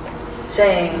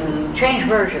saying change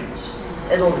versions.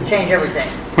 It'll change everything.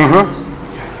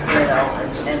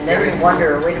 And then you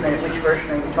wonder, wait a minute, which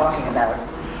version are you talking about?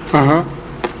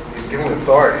 He's giving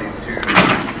authority to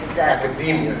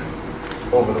academia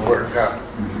over the Word of God.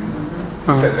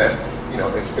 He said that,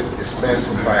 it's been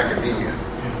dismantled by academia.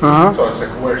 So it's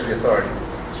like, where's the authority?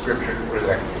 Scripture, where's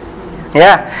academia?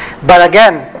 Yeah, but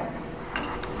again,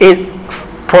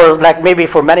 maybe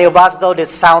for many of us though,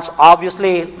 this sounds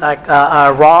obviously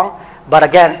wrong. But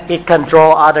again, it can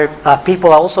draw other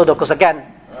people also though, because again,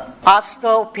 us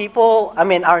though, people,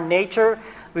 our nature,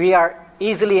 we are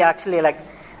easily actually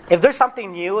if there's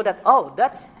something new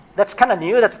that's kind of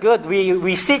new, that's good.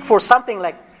 We seek for something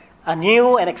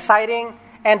new and exciting,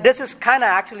 and this is kind of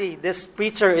actually, this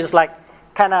preacher is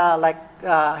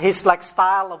his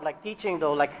style of teaching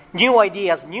though, new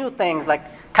ideas, new things,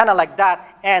 kind of like that,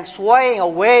 and swaying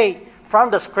away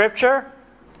from the scripture.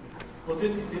 Well,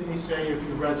 didn't he say if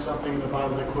you read something in the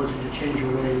Bible that causes you to change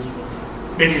your ways,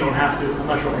 maybe you don't have to? I'm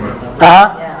not sure about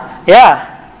that. Yeah.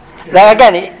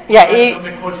 Something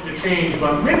that causes you to change,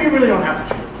 but maybe you really don't have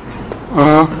to change.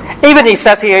 Even he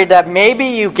says here that maybe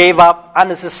you gave up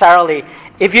unnecessarily.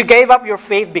 If you gave up your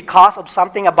faith because of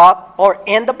something about or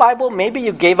in the Bible, maybe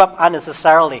you gave up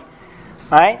unnecessarily,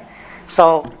 right?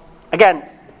 So again,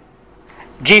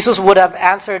 Jesus would have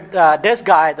answered this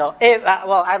guy though.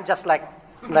 I'm just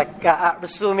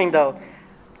assuming though,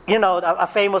 a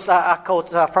famous quote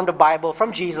from the Bible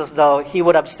from Jesus though. He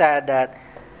would have said that,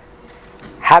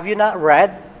 "Have you not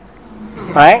read?"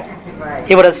 Right?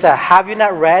 He would have said, "Have you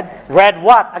not read? Read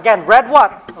what? Again, read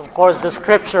what? Of course, the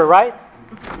scripture, right?"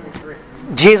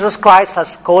 Jesus Christ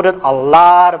has quoted a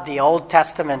lot of the Old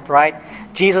Testament, right?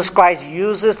 Jesus Christ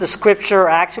uses the scripture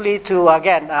actually to,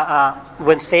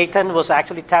 when Satan was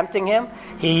actually tempting him,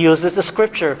 he uses the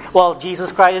scripture. Well,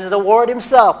 Jesus Christ is the Word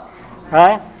himself,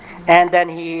 right? And then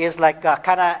he is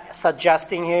kind of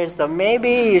suggesting here is that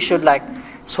maybe you should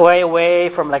sway away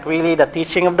from really the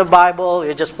teaching of the Bible.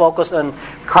 You just focus on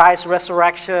Christ's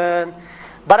resurrection.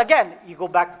 But again, you go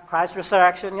back to Christ's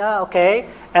resurrection, okay.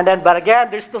 And then, but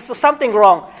again, there's something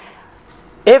wrong.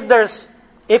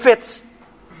 If it's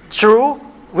true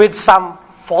with some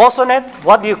false on it,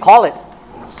 what do you call it?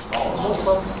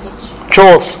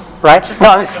 False, right?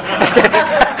 No,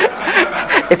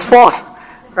 it's false,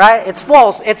 right? It's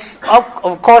false. It's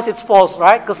of course it's false,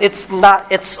 right? Because it's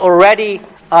not. It's already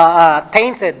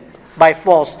tainted by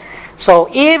false. So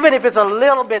even if it's a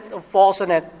little bit of false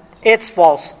in it, it's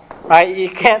false. Right? You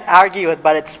can't argue it,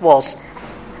 but it's false.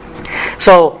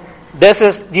 So, This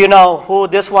is, do you know who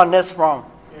this one is from?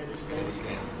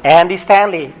 Andy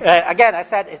Stanley. Again, I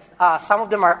said it's, some of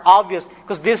them are obvious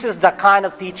because this is the kind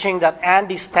of teaching that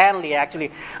Andy Stanley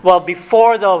actually, well,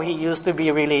 before though he used to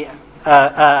be really,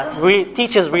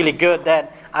 teaches really good. Then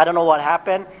I don't know what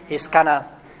happened. He's kind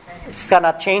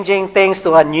of changing things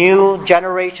to a new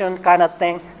generation kind of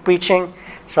thing, preaching.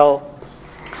 So,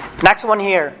 next one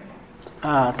here.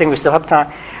 I think we still have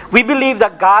time. We believe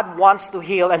that God wants to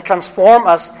heal and transform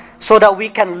us so that we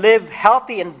can live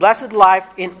healthy and blessed life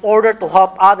in order to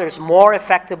help others more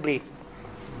effectively.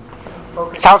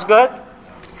 Sounds good?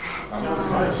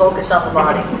 Focus on the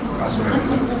body.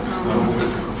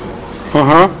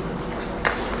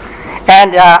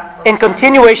 And in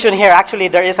continuation here, actually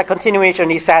there is a continuation.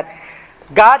 He said,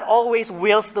 God always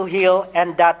wills to heal,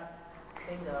 and that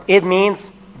it means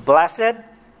blessed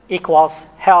equals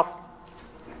health.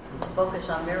 Focus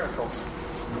on miracles.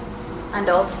 And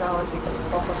also it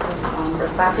focuses on the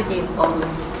positive only,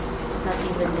 not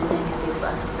even the negative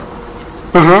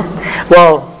aspect.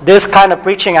 Well, this kind of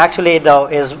preaching actually though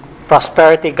is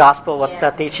prosperity gospel, what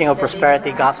the teaching of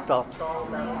prosperity gospel.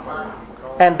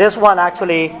 And this one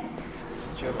actually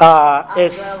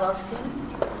is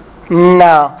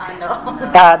no. I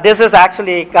know. This is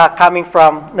actually coming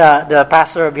from the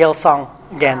pastor of Hillsong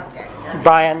again,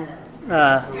 Brian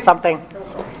something.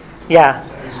 Yeah,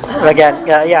 again,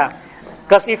 yeah.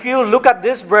 Because if you look at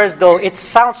this verse, though, it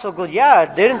sounds so good. Yeah,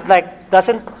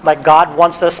 doesn't God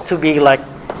wants us to be like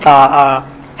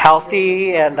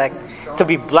healthy and like to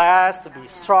be blessed, to be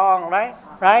strong, right?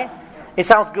 Right? It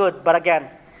sounds good, but again,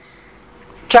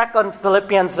 check on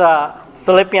Philippians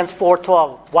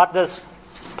 4:12. What does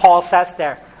Paul says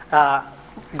there?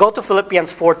 Go to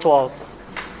Philippians 4:12.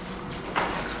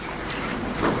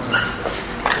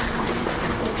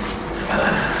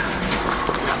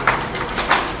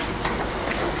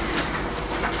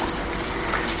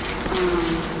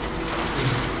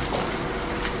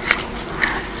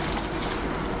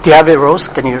 Do you have it, Rose?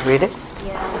 Can you read it?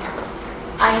 Yeah.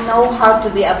 I know how to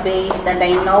be abased, and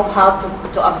I know how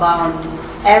to abound.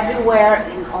 Everywhere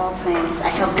in all things, I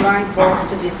have learned both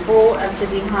to be full and to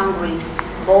be hungry,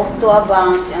 both to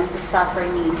abound and to suffer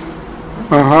need.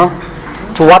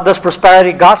 So what does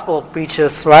prosperity gospel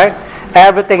preaches, right?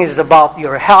 Everything is about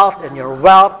your health and your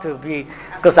wealth to be,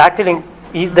 because actually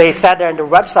they said there in the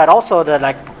website also that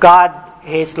like God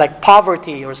hates like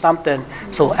poverty or something.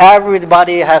 So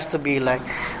everybody has to be like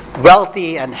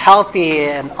wealthy and healthy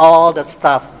and all that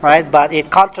stuff, right? But it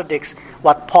contradicts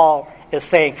what Paul is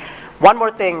saying. One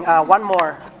more thing,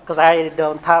 because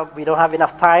we don't have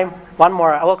enough time. One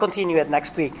more, I will continue it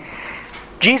next week.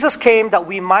 Jesus came that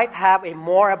we might have a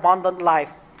more abundant life.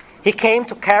 He came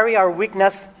to carry our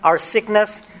weakness, our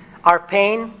sickness, our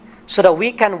pain, so that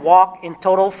we can walk in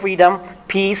total freedom,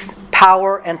 peace,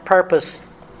 power, and purpose.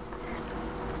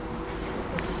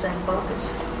 It's the same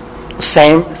focus.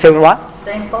 Same what?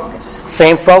 Same focus.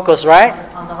 Same focus, right?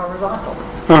 On the horizontal.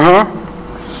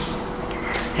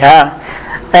 Yeah.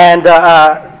 And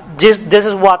this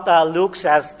is what Luke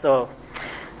says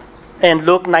in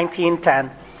Luke 19:10.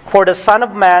 For the Son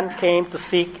of Man came to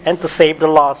seek and to save the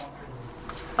lost.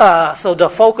 So the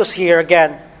focus here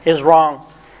again is wrong.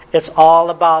 It's all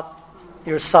about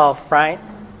yourself, right?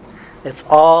 It's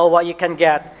all what you can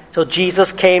get. So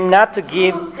Jesus came not to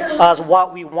give us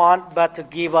what we want, but to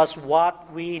give us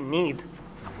what we need.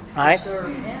 Right?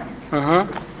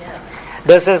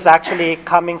 This is actually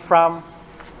coming from,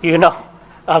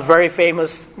 a very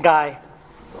famous guy.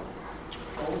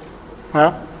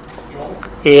 Huh?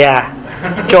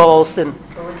 Yeah. Joel Olsen.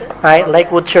 Right?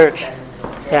 Lakewood Church.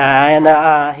 Yeah,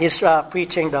 and he's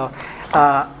preaching though.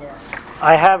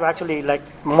 I have actually like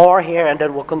more here, and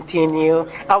then we'll continue.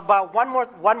 About one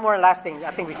more last thing.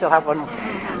 I think we still have one.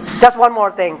 Just one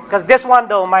more thing, because this one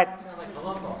though might.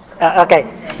 Okay,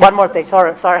 one more thing.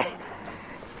 Sorry.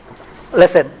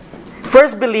 Listen.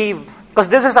 First, believe, because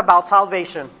this is about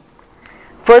salvation.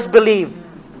 First, believe.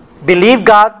 Believe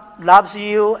God loves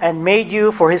you and made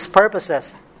you for His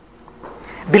purposes.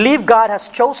 Believe God has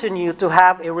chosen you to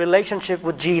have a relationship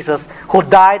with Jesus, who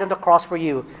died on the cross for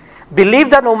you.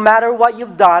 Believe that no matter what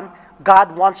you've done,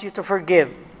 God wants you to forgive.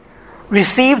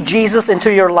 Receive Jesus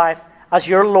into your life as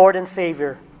your Lord and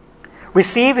Savior.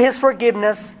 Receive His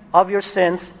forgiveness of your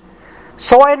sins.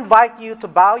 So I invite you to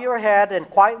bow your head and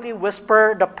quietly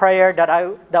whisper the prayer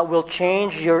that will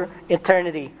change your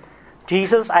eternity.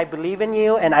 Jesus, I believe in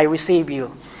you and I receive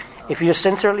you. If you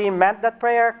sincerely meant that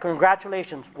prayer,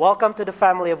 congratulations. Welcome to the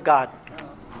family of God.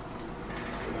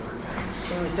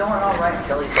 He was doing all right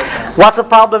until he said that. What's the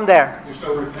problem there?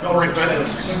 No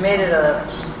repentance. He made it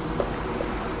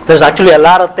There's actually a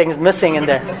lot of things missing in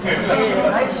there.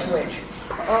 a night switch.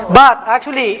 But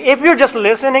actually, if you're just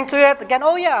listening to it, again,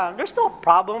 oh yeah, there's no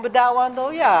problem with that one, though.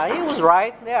 Yeah, he was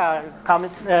right. Yeah,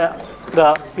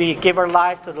 we give our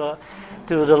life to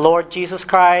the Lord Jesus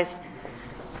Christ.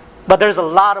 But there's a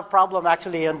lot of problem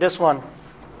actually in this one.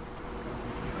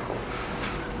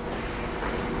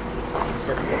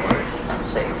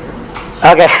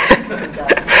 Okay.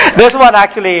 This one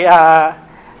actually,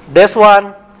 this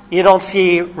one, you don't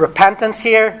see repentance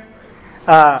here.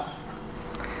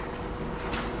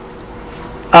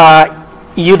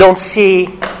 You don't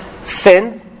see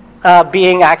sin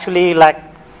being actually like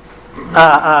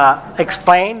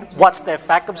explained. What's the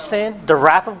effect of sin? The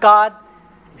wrath of God.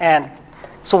 And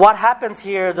so what happens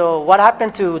here though? What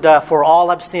happened to for all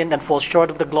have sinned and fall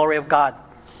short of the glory of God?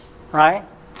 Right?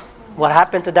 What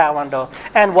happened to that one though?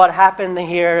 And what happened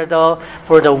here though?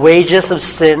 For the wages of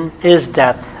sin is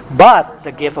death, but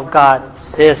the gift of God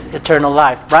is eternal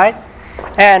life. Right?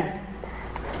 And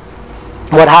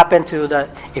what happened to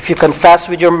if you confess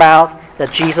with your mouth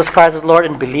that Jesus Christ is Lord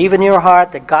and believe in your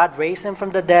heart that God raised him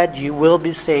from the dead, you will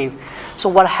be saved. So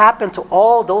what happened to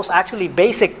all those actually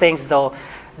basic things though?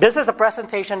 This is a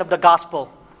presentation of the gospel.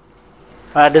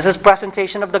 This is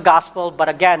presentation of the gospel, but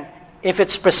again, if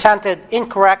it's presented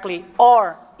incorrectly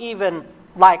or even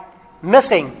like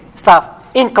missing stuff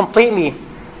incompletely,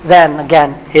 then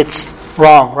again, it's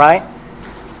wrong, right?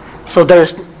 So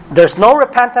there's no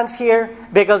repentance here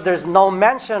because there's no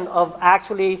mention of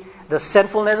actually the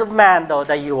sinfulness of man, though,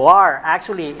 that you are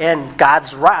actually in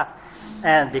God's wrath.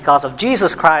 And because of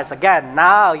Jesus Christ, again,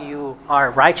 now you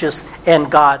are righteous in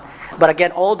God. But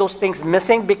again, all those things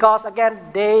missing because, again,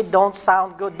 they don't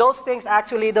sound good. Those things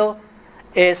actually, though,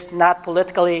 is not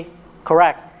politically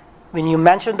correct. When you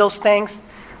mention those things,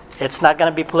 it's not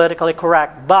going to be politically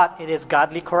correct, but it is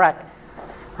godly correct,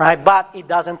 right? But it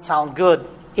doesn't sound good.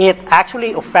 It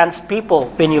actually offends people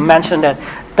when you mention it.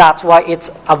 That's why it's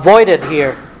avoided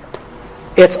here.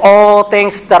 It's all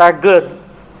things that are good.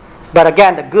 But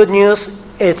again, the good news,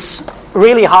 it's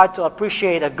really hard to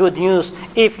appreciate a good news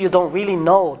if you don't really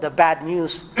know the bad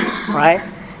news, right?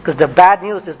 Because the bad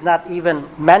news is not even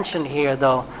mentioned here,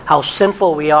 though, how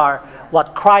sinful we are,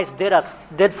 what Christ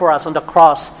did for us on the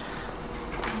cross,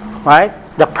 right?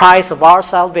 The price of our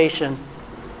salvation.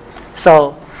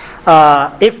 So,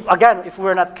 if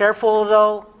we're not careful,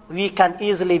 though, we can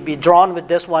easily be drawn with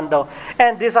this one, though.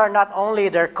 And these are not only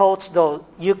their quotes, though.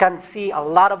 You can see a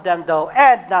lot of them, though.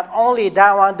 And not only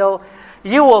that one, though,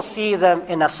 you will see them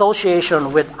in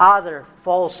association with other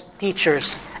false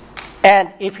teachers.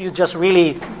 And if you just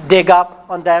really dig up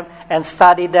on them and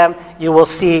study them, you will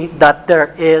see that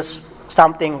there is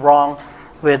something wrong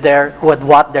with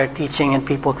what they're teaching in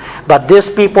people. But these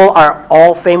people are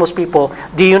all famous people.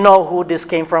 Do you know who this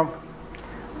came from?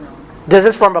 This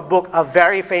is from a book, a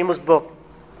very famous book.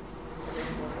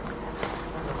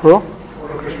 Who?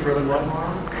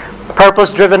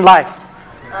 Purpose-Driven Life.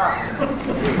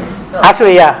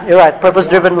 Actually, yeah, you're right.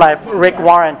 Purpose-Driven Life, Rick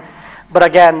Warren. But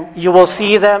again, you will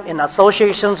see them in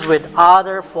associations with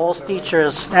other false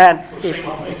teachers. And if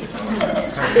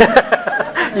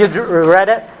you read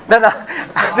it? No.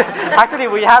 Actually,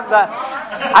 we have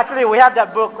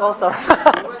that book also.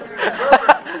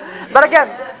 But again,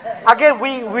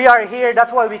 we are here.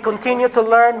 That's why we continue to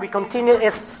learn.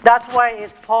 That's why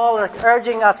Paul is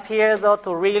urging us here, though,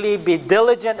 to really be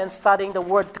diligent in studying the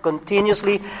Word, to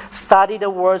continuously study the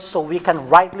Word, so we can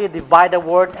rightly divide the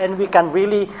Word and we can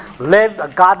really live a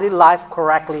godly life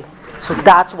correctly. So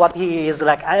that's what he is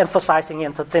like emphasizing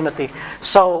into Timothy.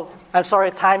 So I'm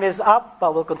sorry, time is up,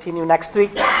 but we'll continue next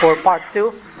week for part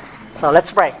 2. So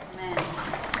let's pray.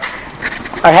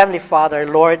 Our Heavenly Father,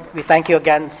 Lord, we thank you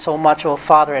again so much, O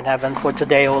Father in heaven, for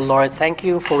today, O Lord. Thank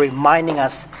you for reminding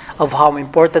us of how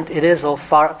important it is, O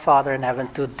Father in heaven,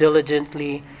 to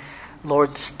diligently,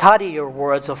 Lord, study your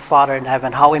words, O Father in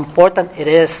heaven. How important it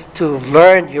is to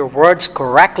learn your words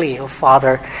correctly, O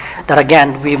Father, that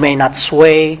again, we may not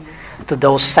sway to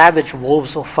those savage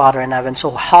wolves, O Father in heaven.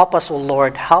 So help us, O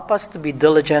Lord. Help us to be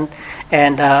diligent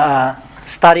and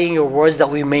studying your words, that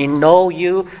we may know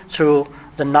you through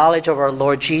the knowledge of our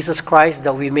Lord Jesus Christ,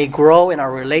 that we may grow in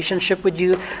our relationship with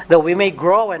you, that we may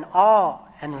grow in awe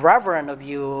and reverence of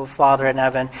you, Father in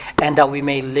heaven, and that we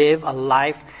may live a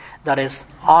life that is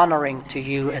honoring to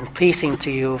you and pleasing to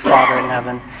you, Father in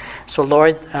heaven. So,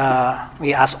 Lord,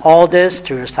 we ask all this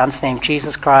through your Son's name,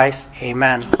 Jesus Christ.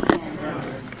 Amen.